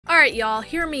Alright y'all,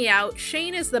 hear me out.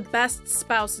 Shane is the best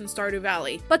spouse in Stardew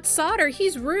Valley. But Solder,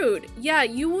 he's rude. Yeah,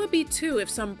 you would be too if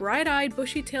some bright-eyed,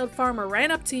 bushy-tailed farmer ran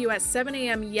up to you at 7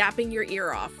 AM yapping your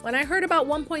ear off. When I heard about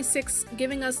 1.6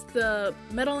 giving us the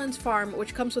Meadowlands Farm,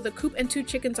 which comes with a coop and 2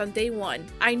 chickens on day 1,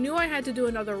 I knew I had to do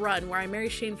another run where I marry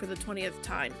Shane for the 20th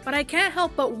time. But I can't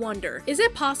help but wonder, is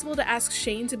it possible to ask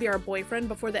Shane to be our boyfriend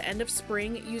before the end of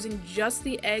spring using just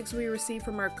the eggs we receive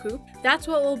from our coop? That's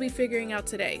what we'll be figuring out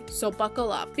today, so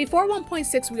buckle up. Before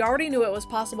 1.6, we already knew it was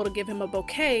possible to give him a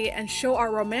bouquet and show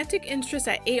our romantic interest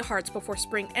at 8 hearts before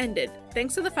spring ended,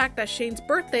 thanks to the fact that Shane's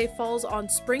birthday falls on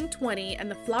spring 20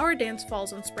 and the flower dance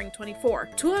falls on spring 24,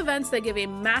 2 events that give a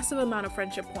massive amount of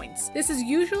friendship points. This is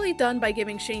usually done by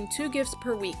giving Shane 2 gifts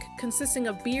per week, consisting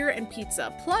of beer and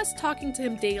pizza, plus talking to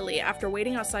him daily after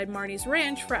waiting outside Marnie's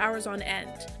ranch for hours on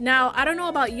end. Now, I don't know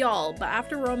about y'all, but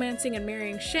after romancing and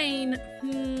marrying Shane,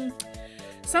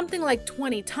 something like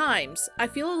 20 times, I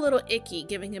feel a little icky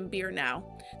giving him beer now.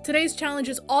 Today's challenge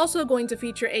is also going to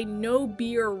feature a no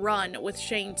beer run with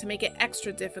Shane to make it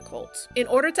extra difficult. In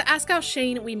order to ask out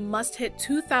Shane, we must hit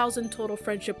 2,000 total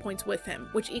friendship points with him,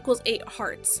 which equals 8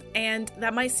 hearts. And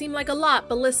that might seem like a lot,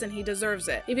 but listen, he deserves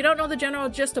it. If you don't know the general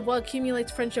gist of what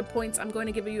accumulates friendship points, I'm going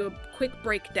to give you a quick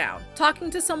breakdown.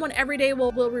 Talking to someone every day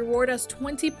will reward us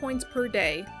 20 points per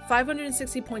day,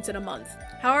 560 points in a month.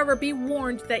 However, be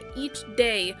warned that each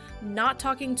day not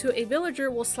talking to a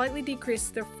villager will slightly decrease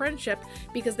their friendship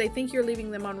because they think you're leaving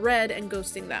them on red and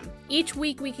ghosting them. Each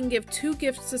week we can give 2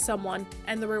 gifts to someone,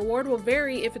 and the reward will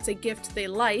vary if it's a gift they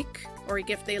like or a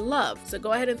gift they love. So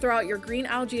go ahead and throw out your green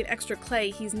algae and extra clay,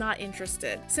 he's not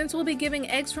interested. Since we'll be giving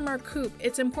eggs from our coop,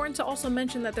 it's important to also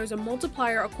mention that there's a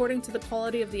multiplier according to the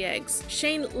quality of the eggs.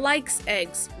 Shane likes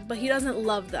eggs, but he doesn't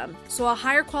love them, so a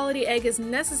higher quality egg is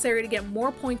necessary to get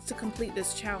more points to complete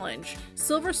this challenge.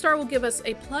 Silver Star will give us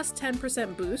a plus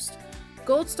 10% boost,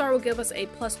 Gold Star will give us a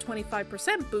plus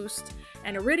 25% boost,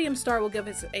 and Iridium Star will give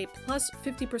us a plus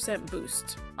 50%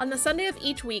 boost. On the Sunday of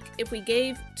each week, if we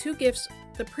gave 2 gifts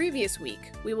the previous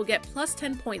week, we will get plus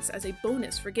 10 points as a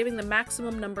bonus for giving the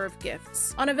maximum number of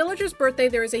gifts. On a villager's birthday,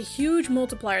 there is a huge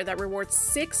multiplier that rewards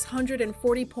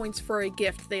 640 points for a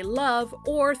gift they love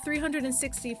or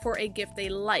 360 for a gift they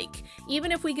like.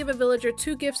 Even if we give a villager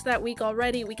 2 gifts that week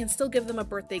already, we can still give them a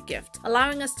birthday gift,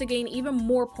 allowing us to gain even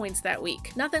more points that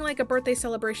week. Nothing like a birthday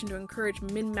celebration to encourage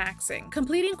min-maxing.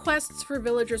 Completing quests for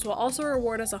villagers will also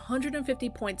reward us 150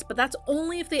 points, but that's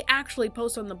only if they actually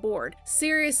post on the board.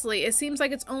 Seriously, it seems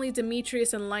like it's only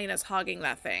Demetrius and Linus hogging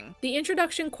that thing. The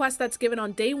introduction quest that's given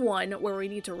on day 1, where we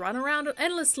need to run around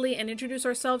endlessly and introduce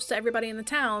ourselves to everybody in the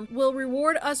town, will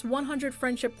reward us 100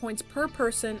 friendship points per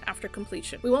person after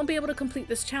completion. We won't be able to complete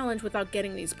this challenge without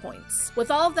getting these points.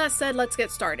 With all of that said, let's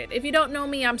get started. If you don't know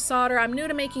me, I'm Solder. I'm new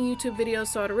to making YouTube videos,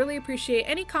 so I'd really appreciate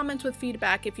any comments with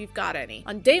feedback if you've got any.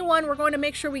 On day 1, we're going to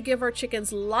make sure we give our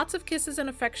chickens lots of kisses and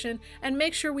affection, and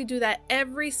make sure we do that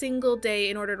every single day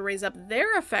in order to raise up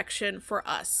their affection for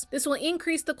us. This will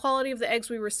increase the quality of the eggs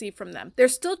we receive from them. They're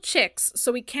still chicks,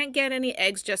 so we can't get any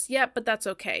eggs just yet, but that's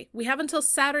okay. We have until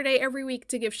Saturday every week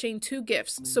to give Shane 2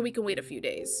 gifts, so we can wait a few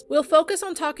days. We'll focus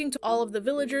on talking to all of the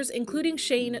villagers, including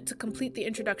Shane, to complete the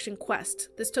introduction quest.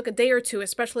 This took a day or 2,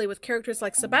 especially with characters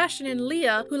like Sebastian and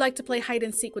Leah, who like to play hide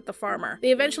and seek with the farmer.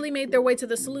 They eventually made their way to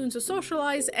the saloon to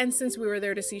socialize, and since we were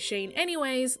there to see Shane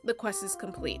anyways, the quest is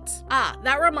complete. Ah,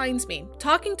 that reminds me.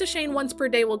 Talking to Shane once per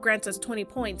day will grant us 20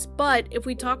 points, but if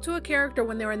we talk to a character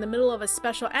when they're in the middle of a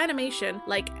special animation,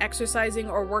 like exercising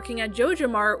or working at Joja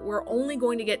Mart, we're only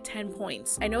going to get 10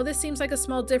 points. I know this seems like a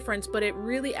small difference, but it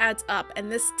really adds up,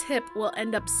 and this tip will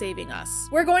end up saving us.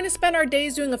 We're going to spend our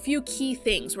days doing a few key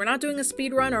things. We're not doing a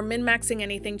speed run or min-maxing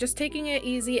anything, just taking it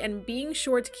easy and being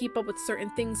sure to keep up with certain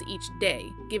things each day.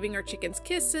 Giving our chickens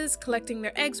kisses, collecting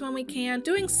their eggs when we can,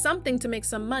 doing something to make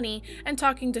some money, and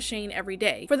talking to Shane every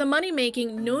day. For the money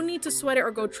making, no need to sweat it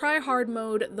or go try hard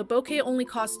mode. The bouquet only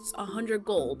costs 100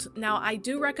 gold. Now, I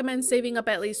do recommend saving up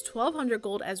at least 1200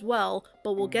 gold as well,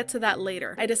 but we'll get to that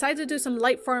later. I decided to do some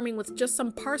light farming with just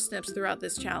some parsnips throughout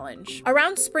this challenge.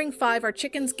 Around spring 5, our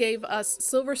chickens gave us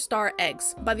Silver Star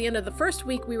eggs. By the end of the first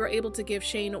week, we were able to give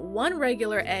Shane 1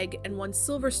 regular egg and 1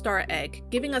 Silver Star egg,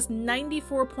 giving us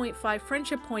 94.5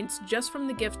 friendship points just from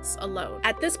the gifts alone.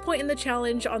 At this point in the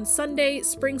challenge, on Sunday,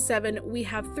 spring 7, we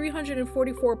have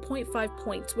 344.5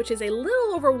 points, which is a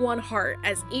little over 1 heart,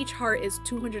 as each heart is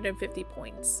 250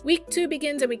 points. Week 2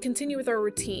 begins and we continue with our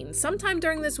routine. Sometime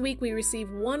during this week, we receive receive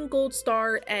 1 gold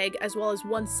star egg as well as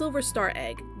 1 silver star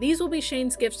egg. These will be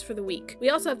Shane's gifts for the week. We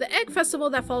also have the egg festival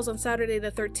that falls on Saturday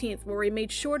the 13th, where we made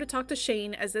sure to talk to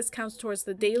Shane as this counts towards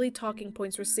the daily talking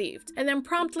points received, and then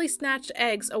promptly snatched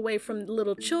eggs away from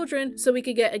little children so we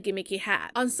could get a gimmicky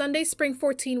hat. On Sunday, spring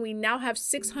 14, we now have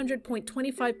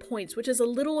 600.25 points, which is a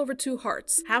little over 2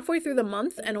 hearts. Halfway through the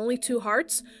month and only 2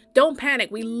 hearts? Don't panic,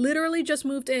 we literally just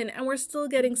moved in and we're still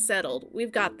getting settled.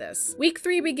 We've got this. Week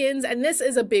 3 begins, and this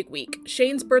is a big week.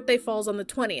 Shane's birthday falls on the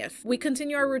 20th. We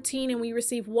continue our routine and we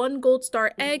receive 1 gold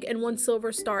star egg and 1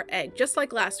 silver star egg, just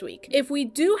like last week. If we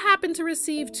do happen to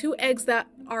receive 2 eggs that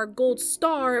are gold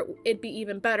star, it'd be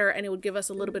even better and it would give us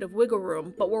a little bit of wiggle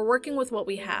room, but we're working with what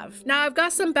we have. Now, I've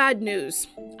got some bad news.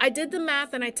 I did the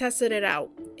math and I tested it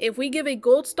out. If we give a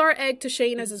gold star egg to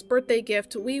Shane as his birthday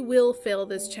gift, we will fail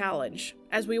this challenge,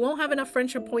 as we won't have enough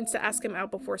friendship points to ask him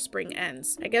out before spring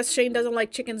ends. I guess Shane doesn't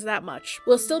like chickens that much.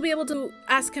 We'll still be able to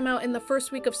ask him out in the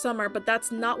first week of summer, but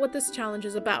that's not what this challenge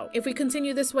is about. If we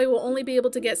continue this way, we'll only be able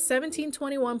to get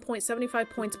 1721.75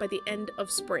 points by the end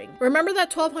of spring. Remember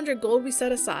that 1200 gold we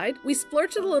set aside? We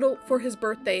splurged a little for his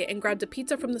birthday and grabbed a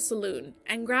pizza from the saloon,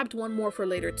 and grabbed 1 more for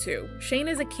later too. Shane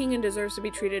is a king and deserves to be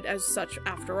treated as such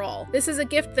after all. This is a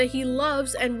gift that he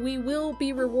loves, and we will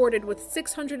be rewarded with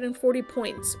 640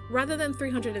 points rather than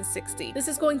 360. This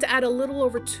is going to add a little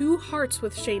over 2 hearts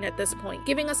with Shane at this point,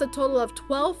 giving us a total of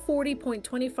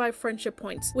 1240.25 friendship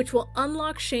points, which will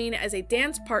unlock Shane as a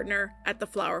dance partner at the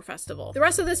Flower Festival. The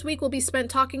rest of this week will be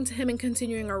spent talking to him and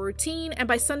continuing our routine, and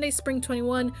by Sunday, spring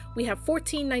 21, we have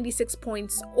 1496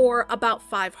 points, or about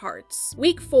 5 hearts.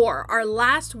 Week 4, our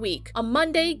last week. On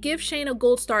Monday, give Shane a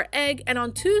gold star egg, and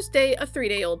on Tuesday, a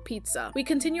 3-day-old pizza. We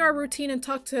continue our routine and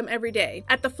talk to him every day.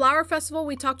 At the Flower Festival,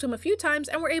 we talked to him a few times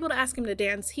and we're able to ask him to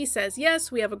dance. He says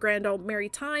yes, we have a grand old merry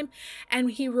time,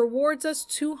 and he rewards us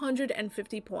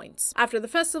 250 points. After the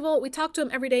festival, we talk to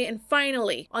him every day, and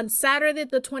finally, on Saturday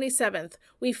the 27th,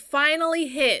 we finally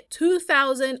hit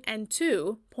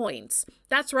 2002 points.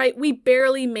 That's right, we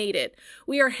barely made it.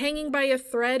 We are hanging by a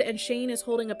thread and Shane is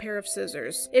holding a pair of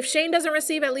scissors. If Shane doesn't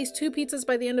receive at least 2 pizzas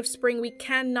by the end of spring, we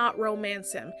cannot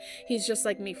romance him. He's just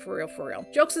like me, for real, for real.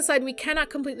 Jokes aside, we cannot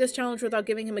complete this challenge without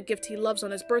giving him a gift he loves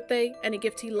on his birthday, and a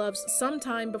gift he loves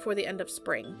sometime before the end of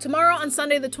spring. Tomorrow, on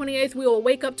Sunday the 28th, we will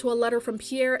wake up to a letter from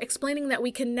Pierre explaining that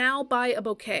we can now buy a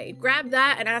bouquet. Grab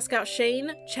that and ask out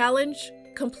Shane. Challenge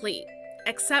complete.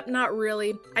 Except not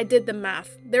really. I did the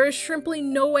math. There is simply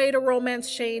no way to romance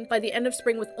Shane by the end of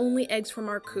spring with only eggs from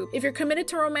our coop. If you're committed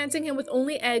to romancing him with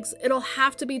only eggs, it'll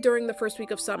have to be during the first week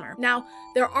of summer. Now,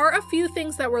 there are a few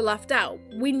things that were left out.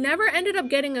 We never ended up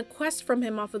getting a quest from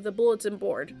him off of the bulletin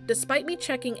board, despite me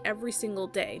checking every single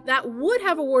day. That would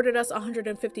have awarded us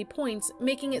 150 points,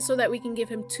 making it so that we can give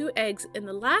him 2 eggs in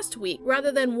the last week,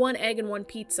 rather than 1 egg and 1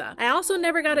 pizza. I also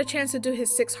never got a chance to do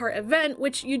his 6-heart event,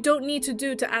 which you don't need to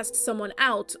do to ask someone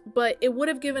out, but it would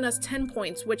have given us 10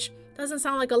 points, which doesn't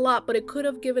sound like a lot, but it could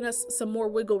have given us some more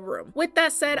wiggle room. With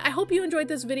that said, I hope you enjoyed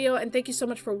this video, and thank you so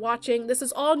much for watching. This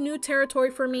is all new territory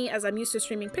for me, as I'm used to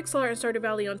streaming pixel art and Stardew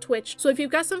Valley on Twitch, so if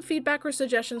you've got some feedback or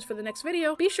suggestions for the next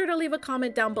video, be sure to leave a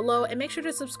comment down below, and make sure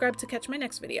to subscribe to catch my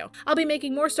next video. I'll be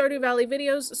making more Stardew Valley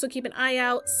videos, so keep an eye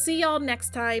out. See y'all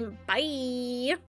next time. Bye!